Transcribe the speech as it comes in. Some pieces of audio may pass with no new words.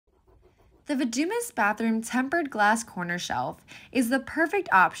The Vadumas Bathroom Tempered Glass Corner Shelf is the perfect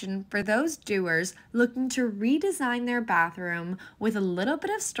option for those doers looking to redesign their bathroom with a little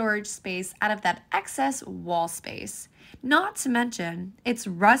bit of storage space out of that excess wall space. Not to mention, it's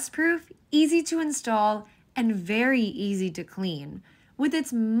rust-proof, easy to install, and very easy to clean. With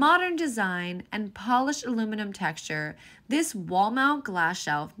its modern design and polished aluminum texture, this wall mount glass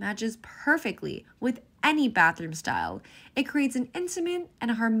shelf matches perfectly with any bathroom style. It creates an intimate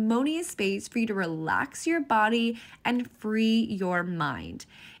and harmonious space for you to relax your body and free your mind.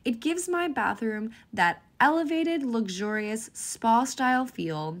 It gives my bathroom that elevated, luxurious spa style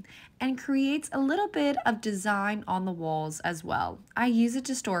feel and creates a little bit of design on the walls as well. I use it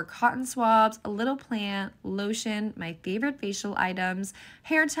to store cotton swabs, a little plant, lotion, my favorite facial items,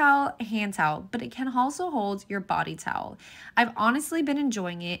 hair towel, hand towel, but it can also hold your body towel. I've honestly been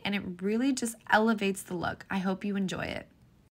enjoying it and it really just elevates the look. I hope you enjoy it.